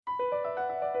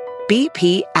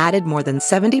BP added more than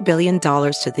 $70 billion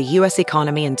to the U.S.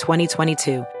 economy in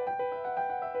 2022.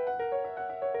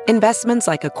 Investments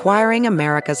like acquiring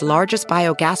America's largest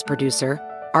biogas producer,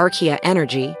 Archaea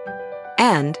Energy,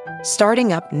 and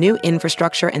starting up new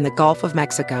infrastructure in the Gulf of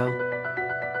Mexico.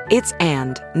 It's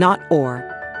and, not or.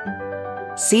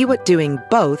 See what doing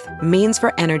both means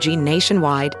for energy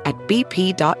nationwide at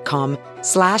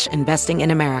bp.com/investing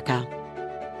in America.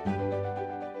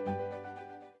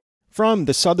 From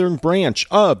the southern branch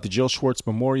of the Jill Schwartz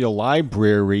Memorial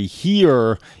Library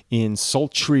here in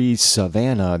sultry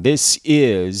Savannah, this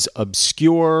is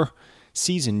Obscure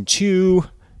Season 2,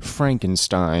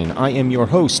 Frankenstein. I am your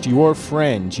host, your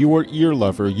friend, your ear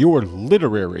lover, your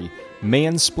literary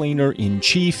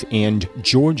mansplainer-in-chief and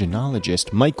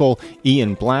Georgianologist, Michael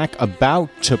Ian Black, about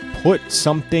to put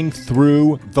something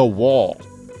through the wall.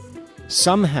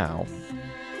 Somehow,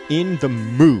 in the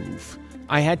move,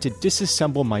 I had to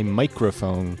disassemble my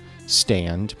microphone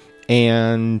stand,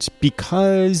 and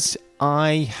because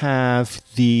I have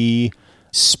the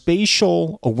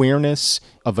spatial awareness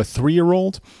of a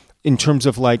 3-year-old, in terms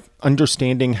of like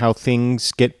understanding how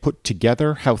things get put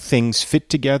together, how things fit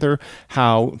together,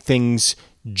 how things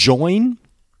join,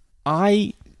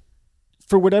 I,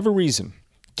 for whatever reason,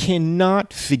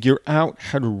 cannot figure out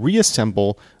how to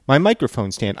reassemble my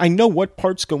microphone stand. I know what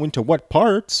parts go into what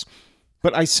parts,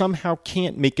 but I somehow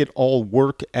can't make it all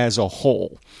work as a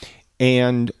whole.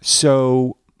 And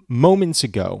so moments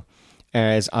ago,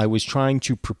 as I was trying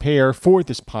to prepare for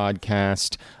this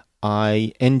podcast,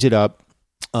 I ended up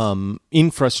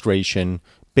in frustration,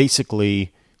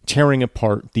 basically tearing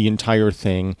apart the entire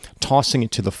thing, tossing it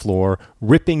to the floor,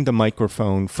 ripping the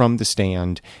microphone from the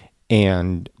stand,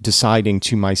 and deciding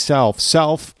to myself,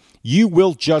 "Self, you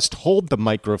will just hold the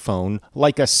microphone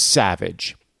like a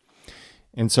savage."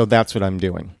 And so that's what I'm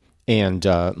doing. And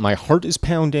my heart is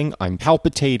pounding, I'm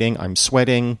palpitating, I'm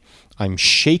sweating, I'm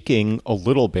shaking a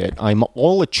little bit. I'm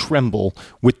all a tremble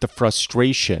with the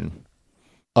frustration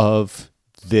of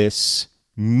this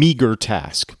meager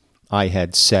task I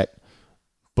had set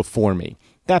before me.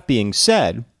 That being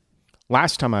said,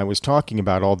 last time I was talking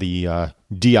about all the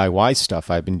DIY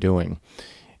stuff I've been doing,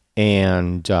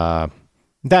 and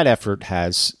that effort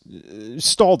has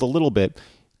stalled a little bit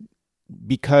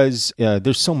because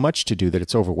there's so much to do that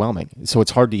it's overwhelming. So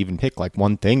it's hard to even pick like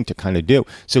one thing to kind of do.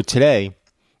 So today,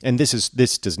 and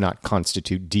this does not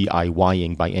constitute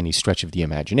DIYing by any stretch of the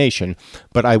imagination,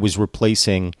 but I was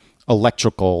replacing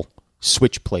electrical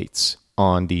switch plates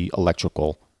on the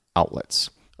electrical outlets.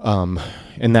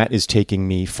 And that is taking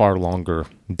me far longer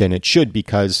than it should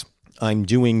because I'm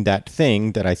doing that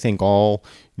thing that I think all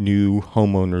new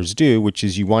homeowners do, which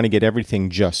is you want to get everything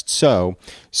just so.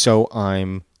 So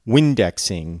I'm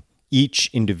Windexing each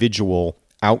individual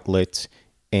outlet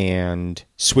and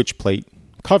switch plate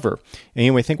cover. And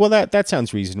you might think, well, that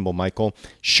sounds reasonable, Michael.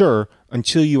 Sure,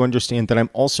 until you understand that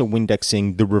I'm also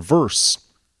Windexing the reverse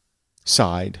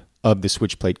side of the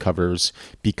switch plate covers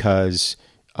because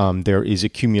there is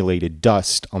accumulated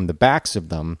dust on the backs of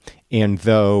them. And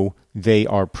though they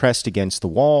are pressed against the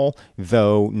wall,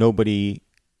 though nobody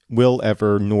will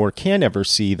ever nor can ever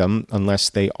see them unless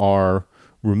they are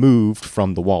removed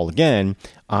from the wall again,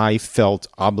 I felt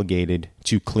obligated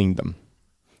to clean them.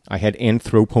 I had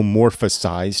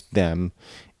anthropomorphized them,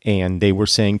 and they were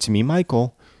saying to me,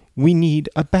 "Michael, we need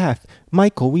a bath.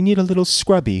 Michael, we need a little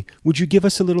scrubby. Would you give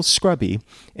us a little scrubby?"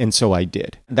 And so I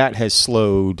did. That has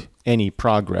slowed any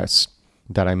progress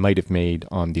that I might have made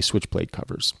on the switch plate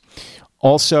covers.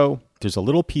 Also, there's a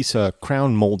little piece of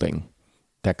crown molding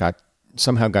that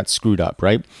somehow got screwed up,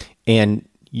 right? And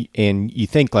you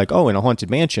think like, oh, in a haunted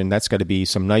mansion, that's got to be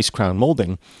some nice crown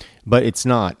molding, but it's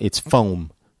not. It's foam.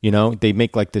 You know, they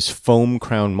make like this foam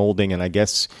crown molding, and I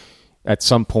guess at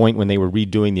some point when they were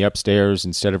redoing the upstairs,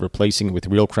 instead of replacing it with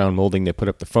real crown molding, they put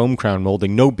up the foam crown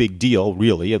molding. No big deal,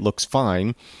 really. It looks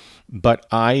fine. But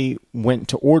I went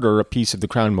to order a piece of the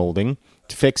crown molding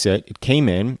to fix it. It came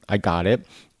in. I got it.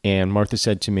 And Martha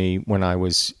said to me when I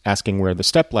was asking where the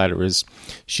stepladder is,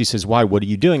 she says, "Why? What are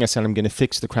you doing?" I said, "I'm going to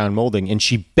fix the crown molding." And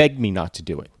she begged me not to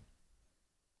do it.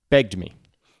 Begged me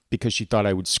because she thought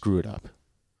I would screw it up.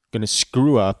 Going to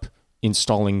screw up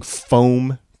installing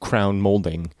foam crown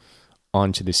molding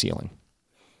onto the ceiling.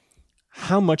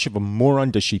 How much of a moron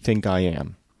does she think I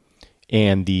am?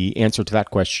 And the answer to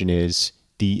that question is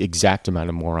the exact amount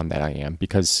of moron that I am,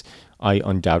 because I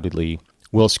undoubtedly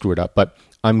will screw it up. But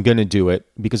I'm going to do it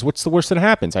because what's the worst that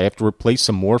happens? I have to replace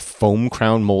some more foam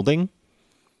crown molding.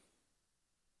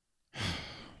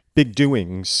 Big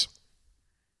doings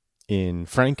in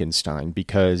Frankenstein,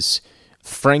 because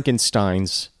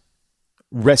Frankenstein's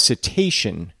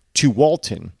recitation to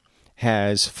Walton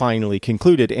has finally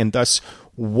concluded, and thus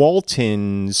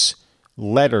Walton's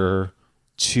letter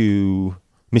to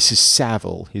Mrs.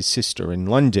 Saville, his sister in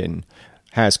London,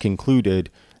 has concluded.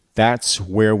 That's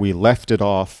where we left it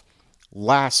off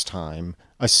last time,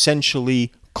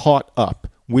 essentially caught up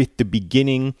with the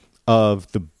beginning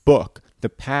of the book. The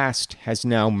past has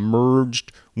now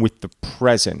merged with the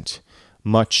present,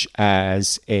 much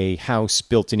as a house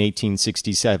built in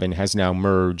 1867 has now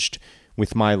merged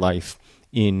with my life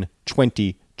in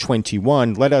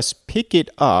 2021. Let us pick it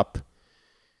up,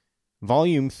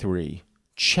 Volume 3,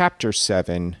 Chapter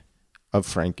 7 of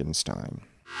Frankenstein.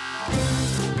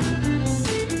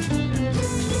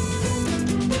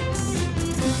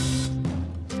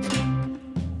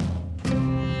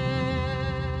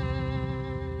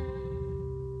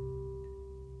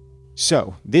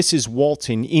 So, this is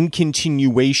Walton in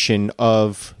continuation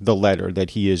of the letter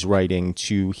that he is writing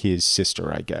to his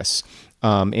sister, I guess.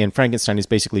 And Frankenstein has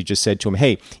basically just said to him,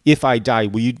 hey, if I die,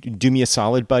 will you do me a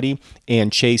solid, buddy,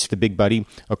 and chase the big buddy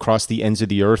across the ends of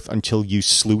the earth until you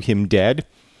slew him dead?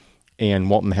 And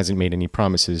Walton hasn't made any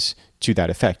promises to that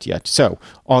effect yet. So,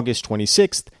 August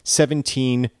 26th,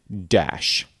 17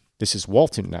 dash. This is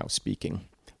Walton now speaking.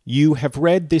 You have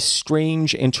read this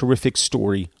strange and terrific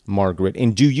story, Margaret,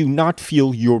 and do you not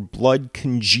feel your blood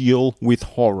congeal with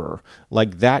horror,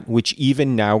 like that which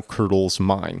even now curdles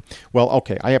mine? Well,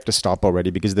 okay, I have to stop already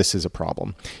because this is a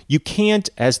problem. You can't,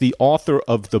 as the author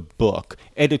of the book,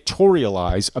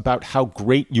 editorialize about how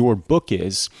great your book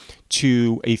is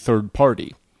to a third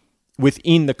party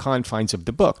within the confines of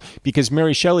the book, because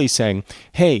Mary Shelley's saying,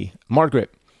 hey, Margaret,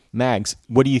 Mags,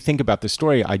 what do you think about the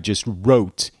story I just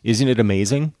wrote? Isn't it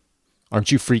amazing? Aren't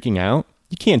you freaking out?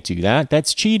 You can't do that.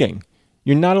 That's cheating.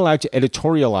 You're not allowed to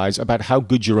editorialize about how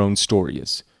good your own story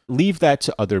is. Leave that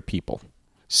to other people.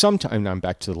 Sometimes, I'm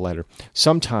back to the letter,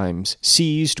 sometimes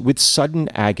seized with sudden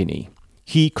agony,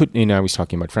 he could, and I was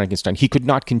talking about Frankenstein, he could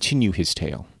not continue his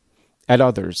tale. At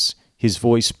others, his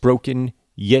voice broken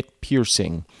yet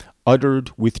piercing,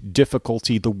 uttered with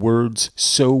difficulty the words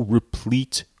so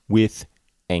replete with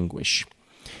anguish.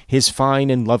 His fine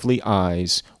and lovely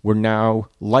eyes were now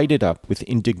lighted up with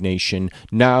indignation,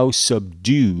 now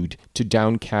subdued to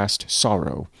downcast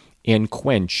sorrow, and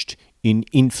quenched in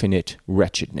infinite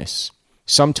wretchedness.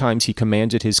 Sometimes he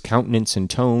commanded his countenance and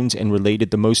tones, and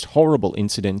related the most horrible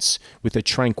incidents with a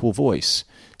tranquil voice,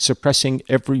 suppressing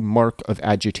every mark of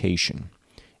agitation.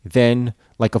 Then,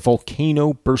 like a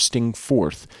volcano bursting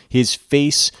forth, his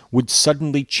face would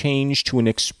suddenly change to an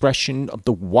expression of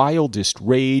the wildest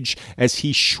rage as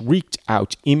he shrieked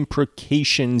out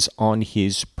imprecations on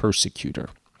his persecutor.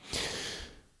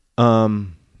 All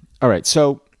right,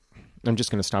 so I'm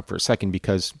just going to stop for a second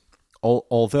because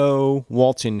although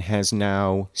Walton has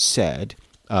now said,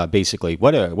 basically,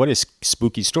 what a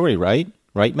spooky story, right?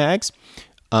 Right, Mags?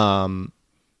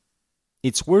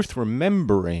 It's worth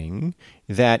remembering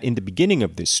that in the beginning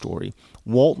of this story,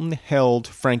 Walton held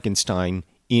Frankenstein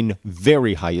in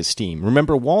very high esteem.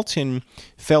 Remember, Walton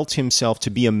felt himself to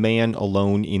be a man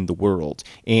alone in the world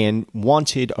and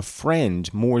wanted a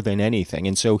friend more than anything.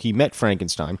 And so he met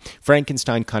Frankenstein.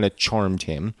 Frankenstein kind of charmed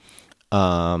him,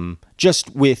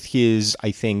 just with his,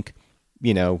 I think,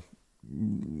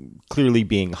 clearly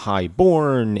being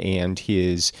high-born and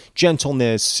his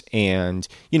gentleness, and,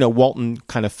 Walton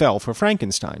kind of fell for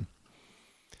Frankenstein.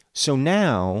 So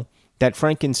now that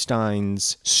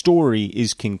Frankenstein's story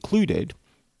is concluded,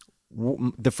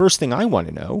 the first thing I want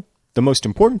to know, the most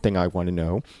important thing I want to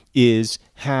know, is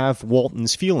have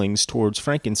Walton's feelings towards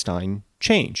Frankenstein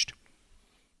changed?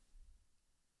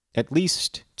 At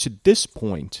least to this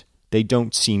point, they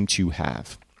don't seem to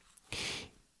have.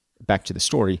 Back to the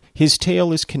story. His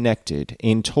tale is connected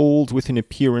and told with an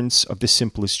appearance of the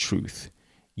simplest truth.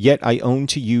 Yet I own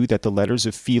to you that the letters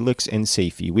of Felix and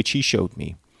Safie, which he showed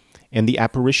me, and the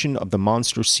apparition of the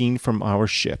monster seen from our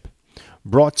ship,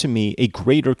 brought to me a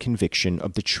greater conviction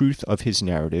of the truth of his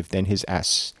narrative than his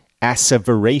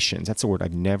asseverations. That's a word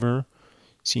I've never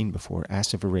seen before,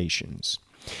 asseverations.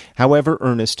 However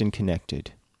earnest and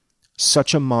connected,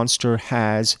 such a monster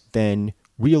has, then,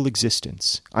 real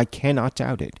existence. I cannot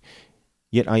doubt it.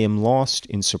 Yet I am lost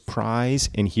in surprise,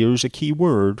 and here's a key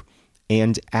word,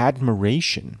 and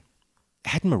admiration.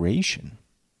 Admiration.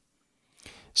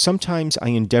 Sometimes I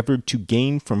endeavored to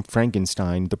gain from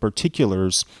Frankenstein the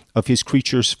particulars of his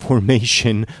creature's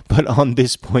formation, but on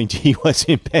this point he was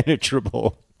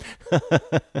impenetrable.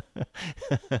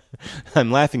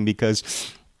 I'm laughing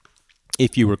because,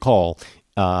 if you recall,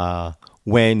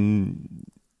 when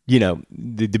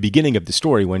the beginning of the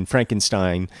story, when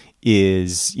Frankenstein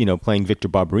is, playing Victor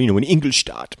Barberino in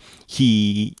Ingolstadt,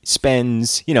 he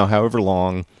spends, however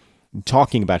long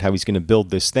talking about how he's going to build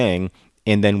this thing,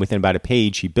 and then within about a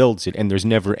page he builds it, and there's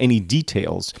never any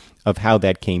details of how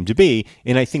that came to be.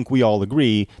 And I think we all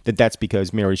agree that that's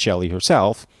because Mary Shelley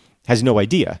herself has no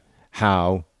idea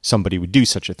how somebody would do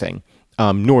such a thing.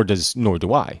 Nor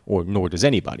do I, or nor does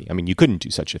anybody. I mean, you couldn't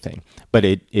do such a thing. But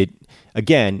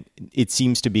it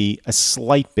seems to be a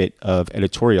slight bit of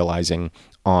editorializing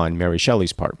on Mary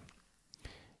Shelley's part.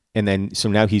 And then, so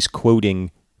now he's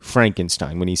quoting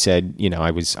Frankenstein when he said,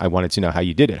 I wanted to know how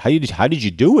you did it. How did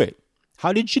you do it?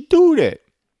 How did you do it?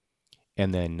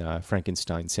 And then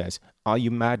Frankenstein says, "Are you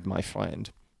mad, my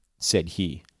friend?" said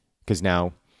he. Because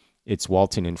now it's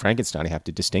Walton and Frankenstein I have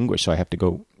to distinguish, so I have to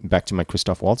go back to my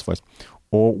Christoph Waltz voice.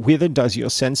 "Or whither does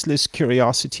your senseless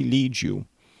curiosity lead you?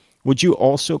 Would you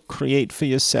also create for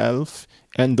yourself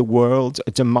and the world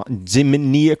a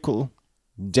demoniacal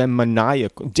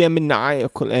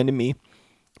enemy?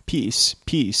 Peace,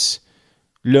 peace.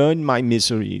 Learn my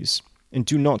miseries, and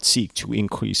do not seek to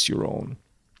increase your own."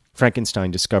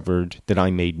 Frankenstein discovered that I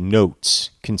made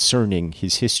notes concerning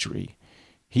his history.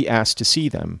 He asked to see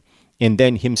them, and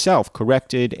then himself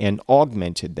corrected and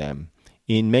augmented them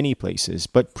in many places,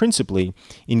 but principally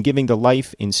in giving the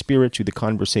life and spirit to the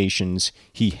conversations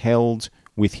he held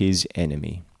with his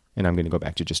enemy. And I'm going to go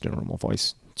back to just a normal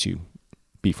voice to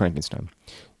be Frankenstein.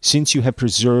 "Since you have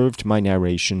preserved my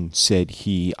narration," said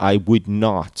he, "I would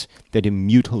not that a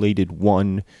mutilated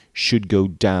one should go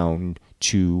down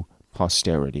to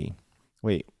posterity."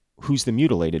 Wait, who's the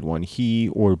mutilated one, he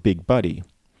or Big Buddy?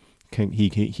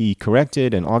 He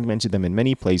corrected and augmented them in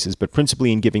many places, but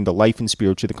principally in giving the life and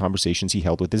spirit to the conversations he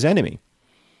held with his enemy.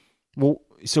 Well,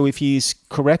 so if he's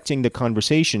correcting the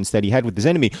conversations that he had with his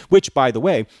enemy, which, by the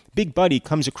way, Big Buddy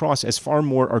comes across as far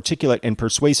more articulate and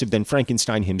persuasive than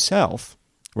Frankenstein himself,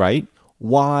 right?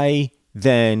 Why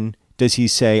then does he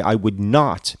say, "I would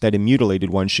not that a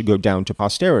mutilated one should go down to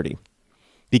posterity"?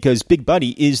 Because Big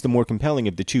Buddy is the more compelling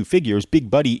of the two figures. Big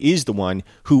Buddy is the one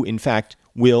who, in fact,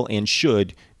 will and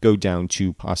should go down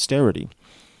to posterity.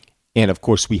 And of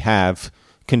course, we have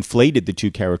conflated the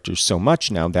two characters so much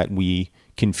now that we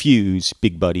confuse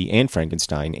Big Buddy and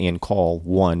Frankenstein and call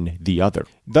one the other.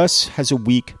 Thus has a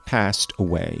week passed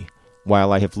away,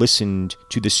 while I have listened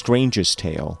to the strangest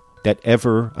tale that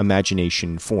ever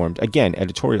imagination formed, again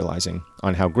editorializing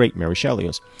on how great Mary Shelley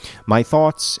is. My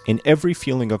thoughts and every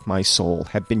feeling of my soul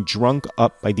have been drunk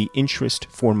up by the interest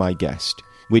for my guest,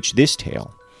 which this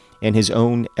tale and his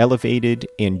own elevated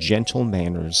and gentle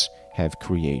manners have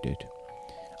created.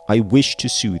 I wish to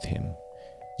soothe him,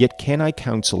 yet can I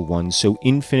counsel one so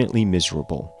infinitely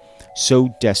miserable,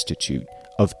 so destitute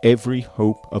of every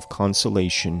hope of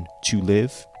consolation, to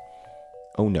live?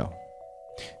 Oh no.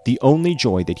 The only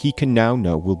joy that he can now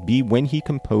know will be when he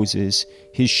composes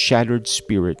his shattered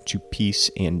spirit to peace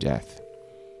and death.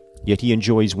 Yet he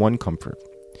enjoys one comfort,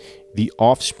 the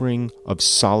offspring of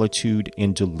solitude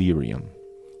and delirium.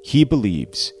 He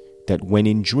believes that when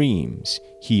in dreams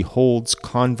he holds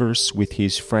converse with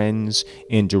his friends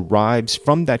and derives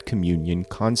from that communion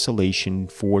consolation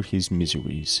for his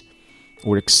miseries,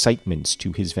 or excitements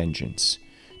to his vengeance,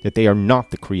 that they are not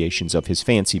the creations of his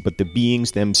fancy, but the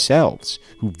beings themselves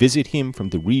who visit him from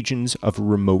the regions of a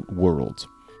remote world.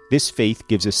 This faith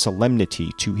gives a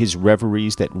solemnity to his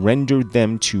reveries that rendered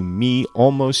them to me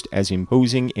almost as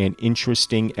imposing and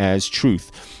interesting as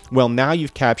truth. Well, now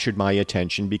you've captured my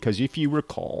attention, because if you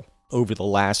recall, over the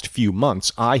last few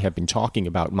months, I have been talking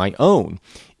about my own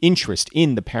interest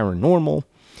in the paranormal,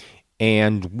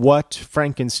 and what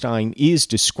Frankenstein is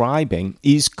describing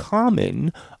is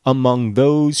common among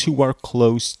those who are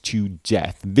close to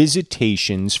death,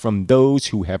 visitations from those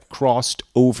who have crossed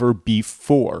over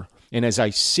before. And as I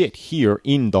sit here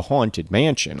in the haunted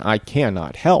mansion, I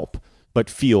cannot help but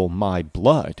feel my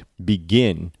blood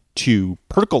begin to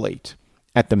percolate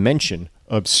at the mention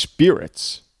of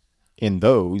spirits in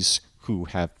those who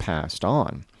have passed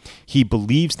on. He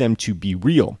believes them to be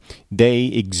real. They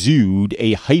exude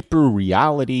a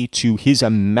hyper-reality to his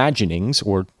imaginings,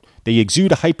 or they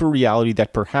exude a hyper-reality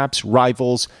that perhaps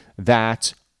rivals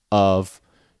that of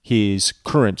his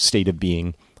current state of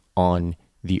being on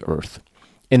the earth.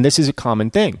 And this is a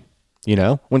common thing,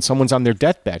 when someone's on their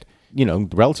deathbed, the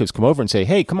relatives come over and say,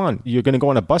 "Hey, come on, you're going to go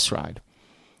on a bus ride."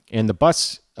 And the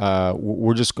bus,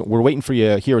 we're waiting for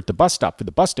you here at the bus stop for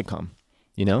the bus to come,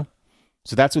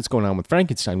 So that's what's going on with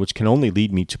Frankenstein, which can only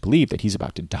lead me to believe that he's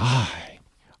about to die.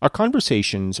 Our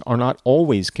conversations are not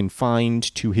always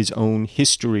confined to his own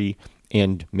history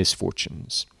and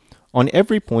misfortunes. On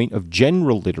every point of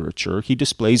general literature, he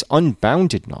displays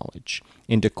unbounded knowledge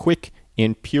and a quick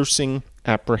and piercing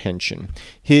apprehension.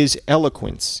 His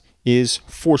eloquence is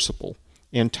forcible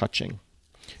and touching.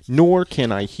 Nor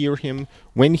can I hear him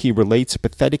when he relates a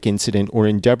pathetic incident or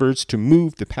endeavors to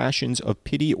move the passions of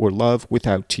pity or love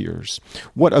without tears.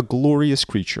 What a glorious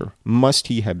creature must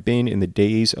he have been in the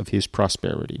days of his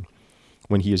prosperity,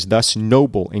 when he is thus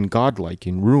noble and godlike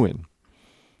in ruin.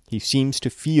 He seems to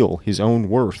feel his own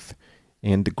worth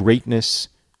and the greatness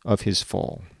of his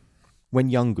fall. When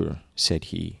younger, said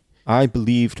he, I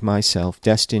believed myself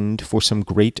destined for some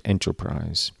great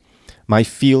enterprise. My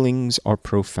feelings are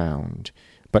profound,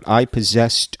 but I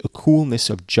possessed a coolness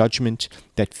of judgment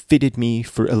that fitted me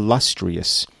for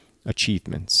illustrious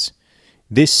achievements.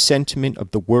 This sentiment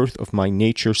of the worth of my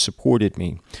nature supported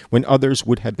me when others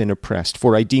would have been oppressed,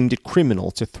 for I deemed it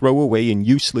criminal to throw away in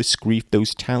useless grief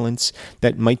those talents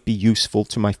that might be useful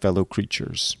to my fellow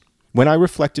creatures. When I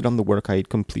reflected on the work I had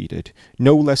completed,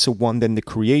 no less a one than the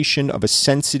creation of a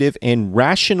sensitive and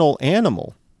rational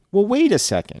animal. Well, wait a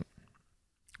second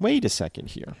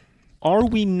here. Are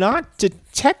we not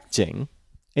detecting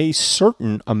a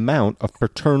certain amount of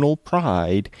paternal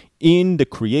pride in the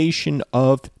creation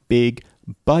of Big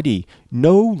Buddy?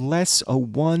 No less a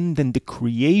one than the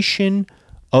creation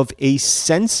of a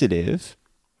sensitive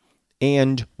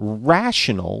and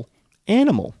rational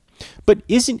animal. But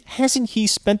hasn't he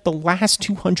spent the last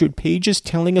 200 pages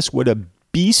telling us what a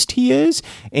beast he is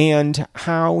and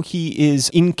how he is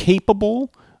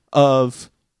incapable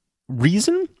of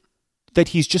reason? That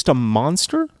he's just a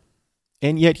monster?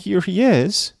 And yet here he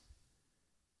is,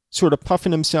 sort of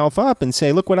puffing himself up and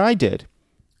say, look what I did.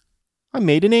 I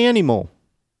made an animal.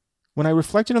 When I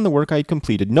reflected on the work I had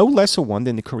completed, no less a one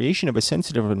than the creation of a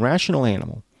sensitive and rational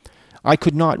animal, I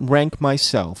could not rank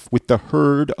myself with the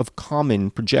herd of common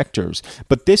projectors,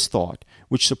 but this thought,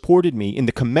 which supported me in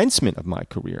the commencement of my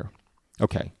career.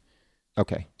 Okay,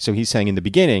 so he's saying in the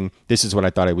beginning, this is what I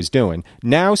thought I was doing,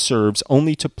 now serves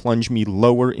only to plunge me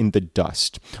lower in the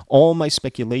dust. All my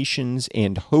speculations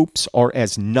and hopes are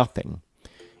as nothing,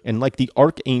 and like the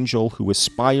archangel who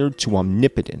aspired to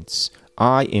omnipotence,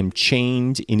 I am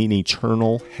chained in an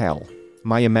eternal hell.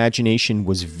 My imagination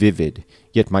was vivid,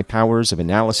 yet my powers of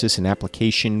analysis and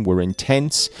application were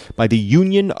intense. By the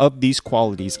union of these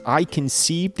qualities, I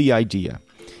conceived the idea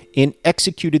and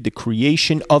executed the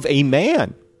creation of a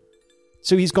man.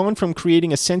 So he's gone from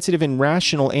creating a sensitive and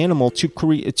rational animal to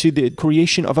the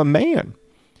creation of a man.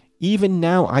 Even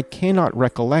now I cannot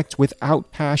recollect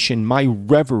without passion my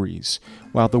reveries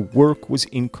while the work was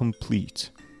incomplete.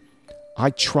 I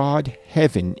trod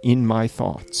heaven in my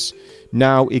thoughts,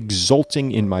 now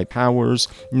exulting in my powers,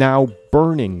 now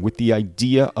burning with the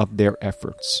idea of their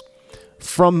efforts.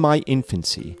 From my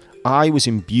infancy, I was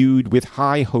imbued with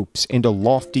high hopes and a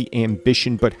lofty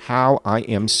ambition, but how I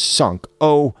am sunk!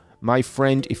 Oh, my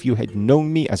friend, if you had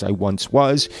known me as I once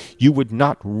was, you would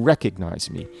not recognize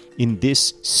me in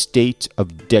this state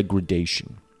of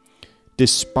degradation.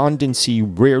 Despondency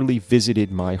rarely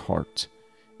visited my heart.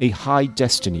 A high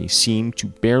destiny seemed to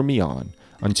bear me on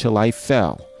until I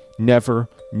fell, never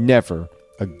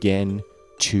again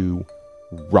to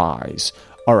rise.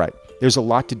 All right, there's a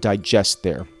lot to digest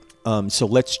there. So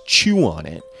let's chew on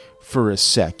it for a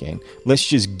second. Let's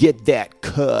just get that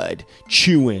cud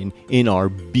chewing in our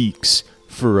beaks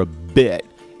for a bit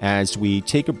as we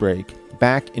take a break.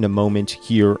 Back in a moment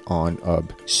here on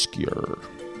Obscure.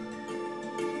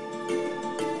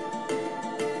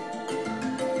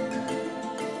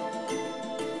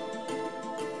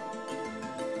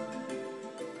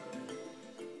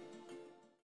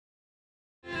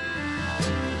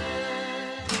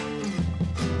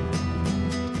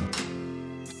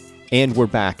 And we're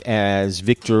back as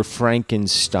Victor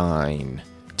Frankenstein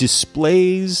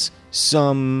displays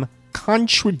some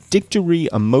contradictory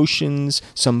emotions,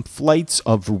 some flights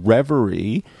of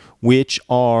reverie, which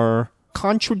are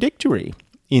contradictory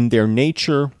in their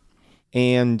nature,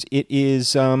 and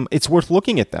it's worth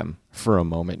looking at them for a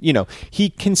moment. You know, he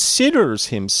considers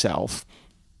himself,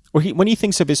 when he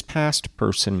thinks of his past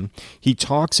person, he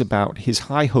talks about his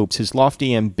high hopes, his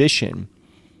lofty ambition,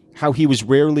 how he was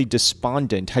rarely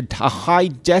despondent, had a high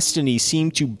destiny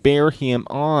seemed to bear him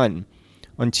on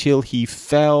until he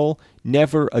fell,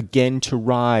 never again to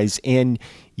rise. And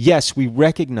yes, we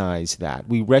recognize that.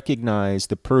 We recognize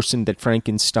the person that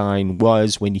Frankenstein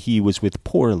was when he was with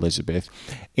poor Elizabeth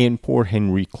and poor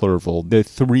Henry Clerval, the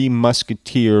three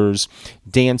musketeers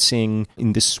dancing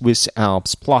in the Swiss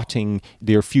Alps, plotting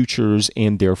their futures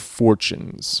and their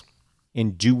fortunes.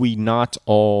 And do we not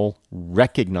all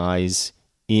recognize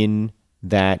in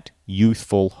that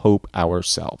youthful hope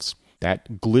ourselves,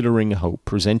 that glittering hope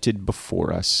presented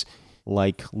before us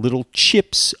like little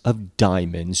chips of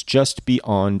diamonds just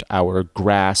beyond our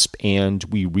grasp, and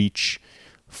we reach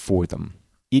for them?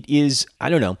 It is, I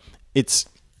don't know, it's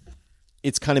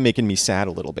it's kind of making me sad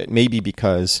a little bit. Maybe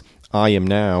because I am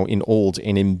now an old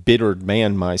and embittered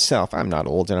man myself. I'm not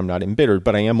old and I'm not embittered,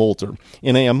 but I am older.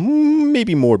 And I am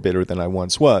maybe more bitter than I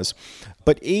once was.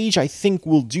 But age, I think,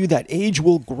 will do that. Age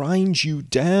will grind you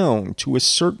down to a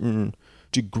certain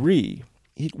degree.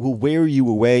 It will wear you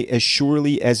away as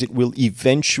surely as it will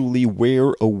eventually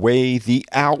wear away the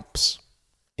Alps.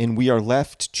 And we are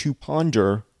left to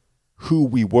ponder who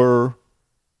we were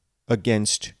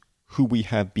against who we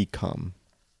have become.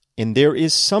 And there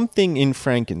is something in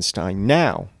Frankenstein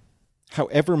now,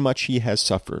 however much he has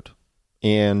suffered,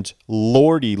 and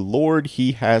Lordy Lord,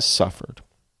 he has suffered,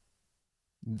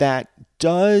 that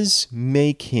does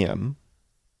make him,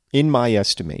 in my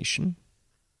estimation,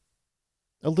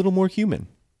 a little more human.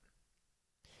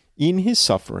 In his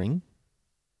suffering,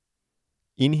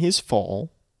 in his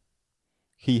fall,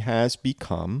 he has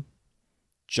become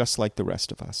just like the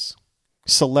rest of us.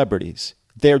 Celebrities,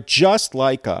 they're just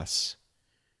like us.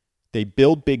 They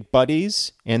build big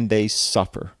buddies and they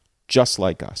suffer just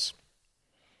like us.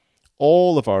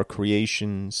 All of our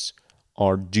creations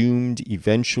are doomed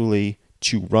eventually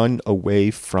to run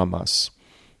away from us.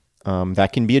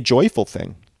 That can be a joyful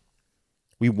thing.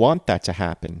 We want that to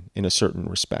happen in a certain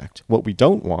respect. What we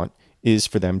don't want is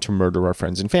for them to murder our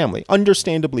friends and family,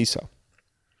 understandably so.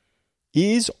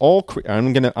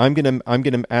 I'm gonna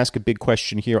ask a big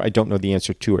question here. I don't know the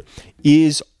answer to it.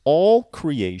 Is all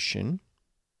creation,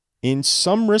 in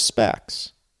some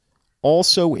respects,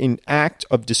 also an act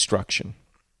of destruction?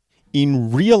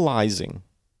 In realizing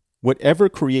whatever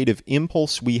creative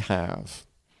impulse we have,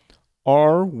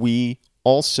 are we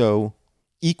also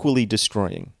equally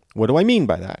destroying? What do I mean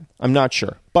by that? I'm not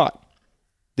sure, but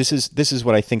this is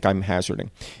what I think I'm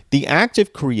hazarding. The act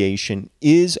of creation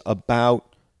is about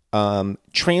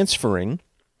transferring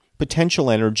potential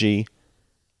energy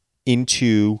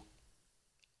into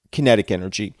kinetic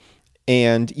energy.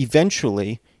 And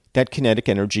eventually, that kinetic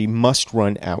energy must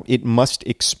run out. It must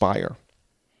expire.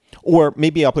 Or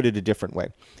maybe I'll put it a different way.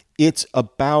 It's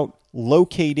about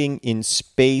locating in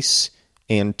space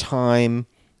and time.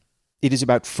 It is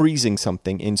about freezing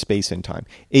something in space and time.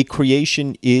 A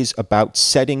creation is about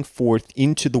setting forth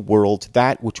into the world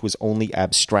that which was only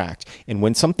abstract. And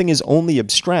when something is only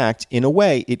abstract, in a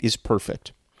way, it is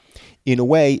perfect. In a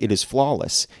way, it is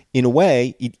flawless. In a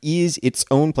way, it is its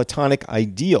own Platonic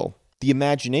ideal. The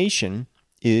imagination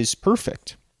is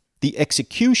perfect. The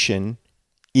execution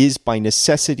is by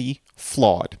necessity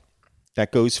flawed.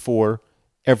 That goes for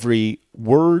every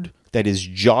word that is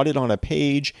jotted on a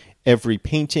page, every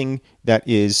painting that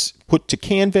is put to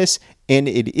canvas, and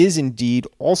it is indeed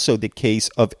also the case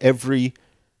of every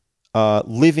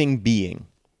living being.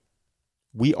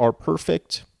 We are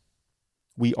perfect.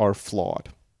 We are flawed.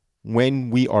 When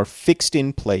we are fixed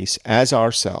in place as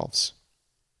ourselves,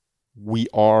 we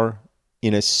are,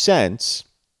 in a sense,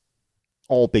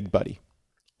 all big buddy.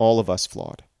 All of us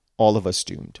flawed. All of us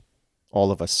doomed.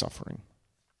 All of us suffering.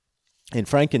 And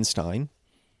Frankenstein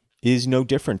is no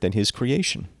different than his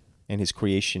creation. And his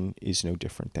creation is no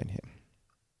different than him.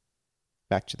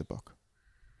 Back to the book.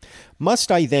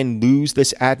 Must I then lose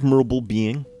this admirable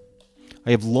being?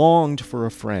 I have longed for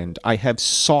a friend. I have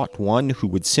sought one who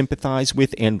would sympathize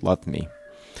with and love me.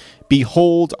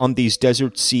 Behold, on these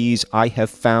desert seas I have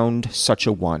found such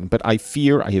a one, but I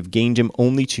fear I have gained him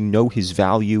only to know his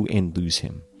value and lose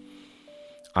him.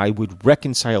 I would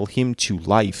reconcile him to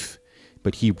life,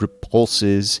 but he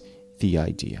repulses the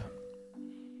idea.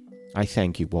 I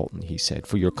thank you, Walton, he said,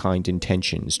 for your kind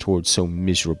intentions towards so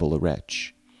miserable a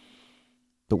wretch.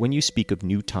 But when you speak of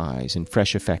new ties and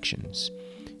fresh affections,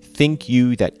 think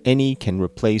you that any can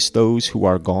replace those who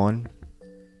are gone?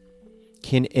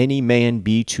 Can any man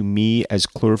be to me as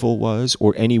Clerval was,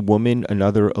 or any woman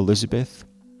another Elizabeth?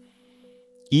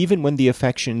 Even when the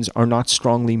affections are not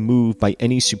strongly moved by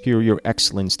any superior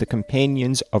excellence, the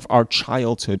companions of our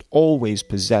childhood always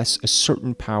possess a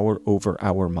certain power over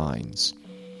our minds,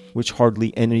 which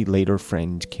hardly any later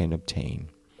friend can obtain.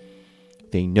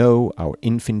 They know our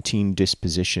infantine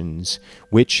dispositions,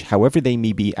 which, however they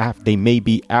may be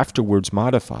afterwards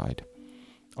modified,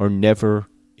 are never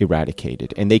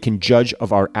eradicated, and they can judge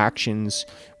of our actions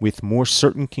with more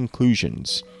certain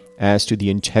conclusions as to the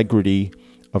integrity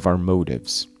of our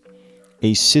motives.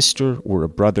 A sister or a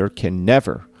brother can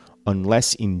never,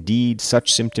 unless indeed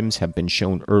such symptoms have been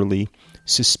shown early,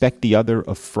 suspect the other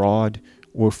of fraud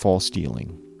or false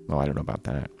dealing. Well, I don't know about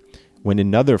that. When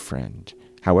another friend,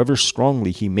 however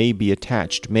strongly he may be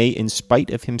attached, may, in spite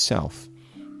of himself,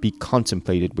 be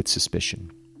contemplated with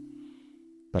suspicion.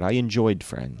 But I enjoyed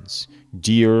friends,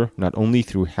 dear not only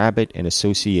through habit and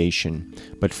association,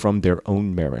 but from their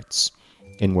own merits.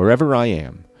 And wherever I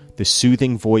am, The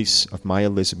soothing voice of my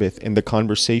Elizabeth and the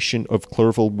conversation of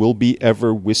Clerval will be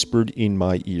ever whispered in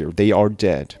my ear. They are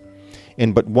dead,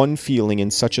 and but one feeling in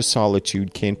such a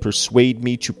solitude can persuade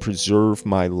me to preserve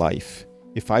my life.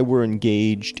 If I were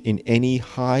engaged in any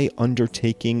high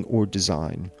undertaking or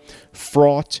design,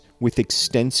 fraught with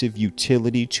extensive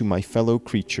utility to my fellow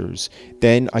creatures,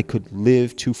 then I could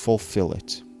live to fulfill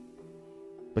it.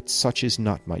 But such is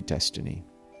not my destiny.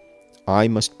 I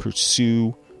must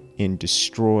pursue and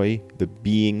destroy the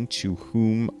being to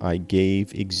whom I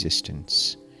gave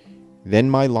existence. Then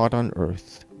my lot on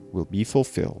earth will be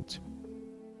fulfilled,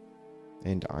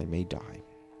 and I may die.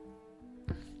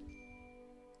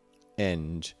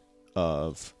 End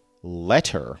of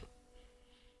letter.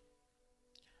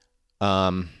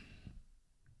 Well,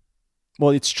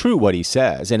 it's true what he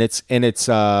says, and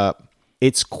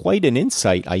it's quite an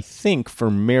insight, I think,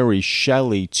 for Mary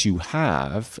Shelley to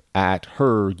have at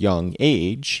her young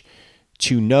age,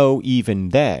 to know even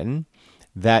then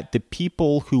that the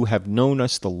people who have known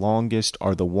us the longest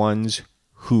are the ones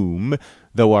whom,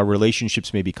 though our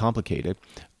relationships may be complicated,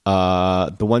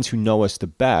 the ones who know us the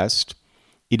best,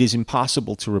 it is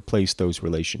impossible to replace those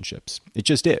relationships. It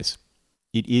just is.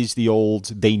 It is the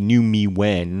old "they knew me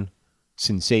when"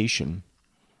 sensation.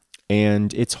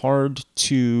 And it's hard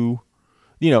to,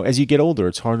 as you get older,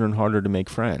 it's harder and harder to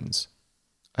make friends.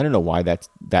 I don't know why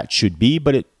that should be,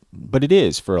 but it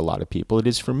is for a lot of people. It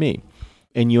is for me.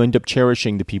 And you end up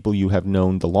cherishing the people you have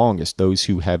known the longest, those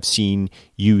who have seen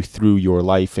you through your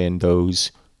life and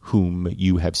those whom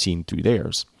you have seen through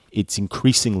theirs. It's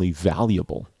increasingly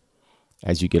valuable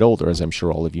as you get older, as I'm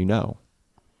sure all of you know.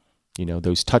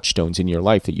 Those touchstones in your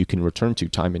life that you can return to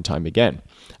time and time again.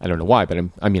 I don't know why, but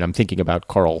I'm thinking about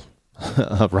Carl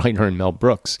Reiner and Mel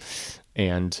Brooks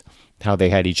and how they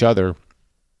had each other.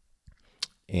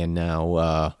 And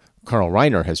now Carl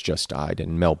Reiner has just died,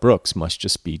 and Mel Brooks must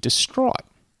just be distraught.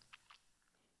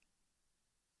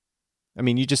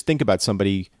 You just think about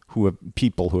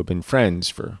people who have been friends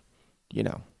for,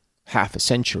 half a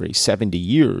century, 70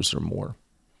 years or more.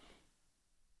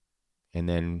 And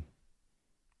then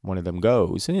one of them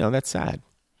goes, and that's sad.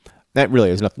 That really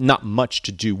has not much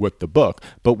to do with the book,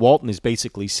 but Walton is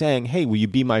basically saying, hey, will you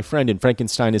be my friend? And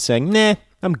Frankenstein is saying, nah,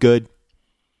 I'm good.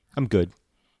 I'm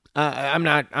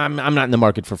not in the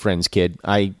market for friends, kid.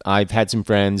 I've had some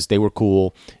friends. They were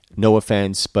cool. No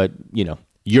offense, but,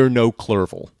 you're no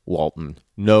Clerval, Walton.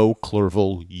 No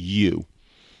Clerval, you.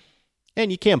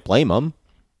 And you can't blame him,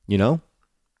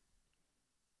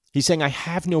 He's saying, I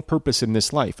have no purpose in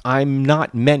this life. I'm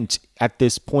not meant at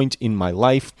this point in my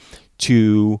life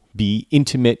to be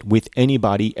intimate with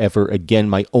anybody ever again.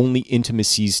 My only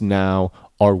intimacies now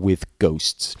are with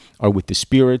ghosts, are with the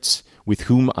spirits with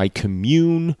whom I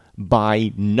commune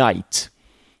by night,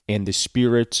 and the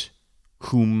spirit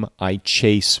whom I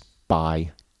chase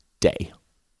by day.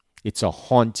 It's a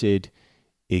haunted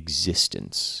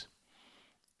existence.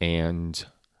 And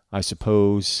I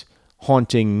suppose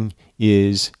haunting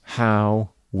is how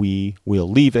we will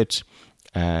leave it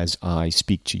as I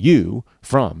speak to you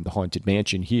from the Haunted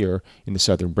Mansion here in the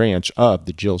southern branch of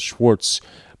the Jill Schwartz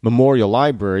Memorial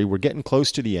Library. We're getting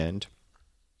close to the end.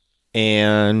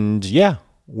 And yeah,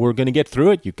 we're going to get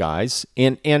through it, you guys.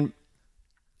 And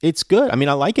it's good. I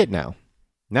like it now.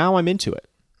 Now I'm into it.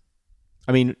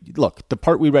 Look, the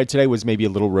part we read today was maybe a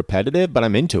little repetitive, but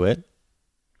I'm into it.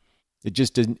 It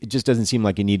just doesn't seem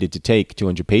like it needed to take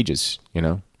 200 pages,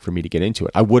 for me to get into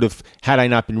it. I would have, had I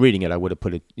not been reading it, I would have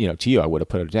put it, to you, I would have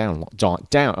put it down.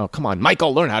 Oh, come on,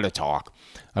 Michael, learn how to talk.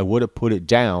 I would have put it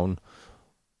down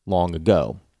long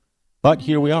ago. But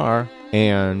here we are,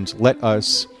 and let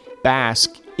us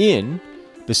bask in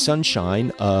the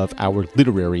sunshine of our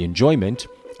literary enjoyment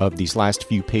of these last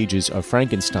few pages of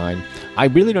Frankenstein. I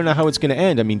really don't know how it's going to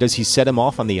end. Does he set him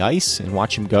off on the ice and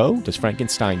watch him go? Does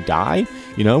Frankenstein die?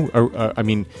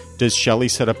 Does Shelley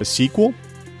set up a sequel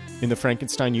in the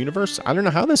Frankenstein universe? I don't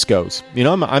know how this goes.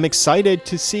 I'm excited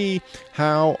to see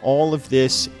how all of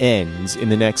this ends in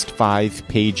the next 5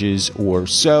 pages or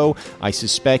so. I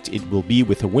suspect it will be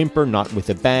with a whimper, not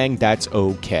with a bang. That's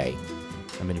okay.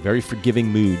 I'm in a very forgiving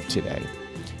mood today.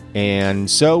 And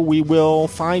so we will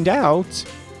find out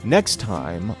next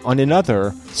time on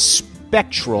another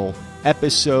spectral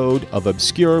episode of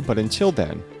Obscure. But until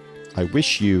then, I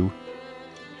wish you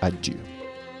adieu.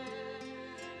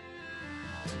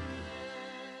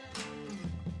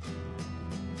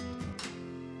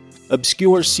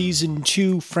 Obscure Season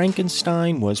 2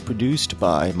 Frankenstein was produced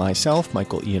by myself,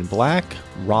 Michael Ian Black,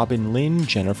 Robin Lynn,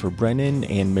 Jennifer Brennan,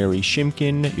 and Mary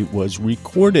Shimkin. It was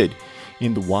recorded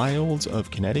in the wilds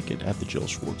of Connecticut at the Jill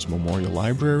Schwartz Memorial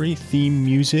Library. Theme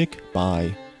music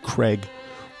by Craig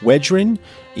Wedren.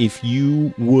 If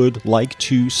you would like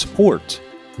to support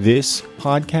this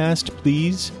podcast,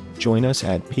 please join us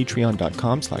at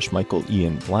patreon.com/Michael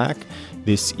Ian Black.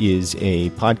 This is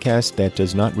a podcast that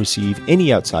does not receive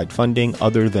any outside funding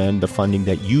other than the funding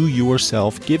that you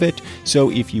yourself give it.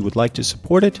 So if you would like to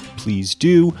support it, please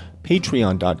do.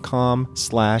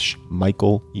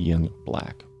 Patreon.com/Michael Ian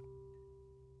Black.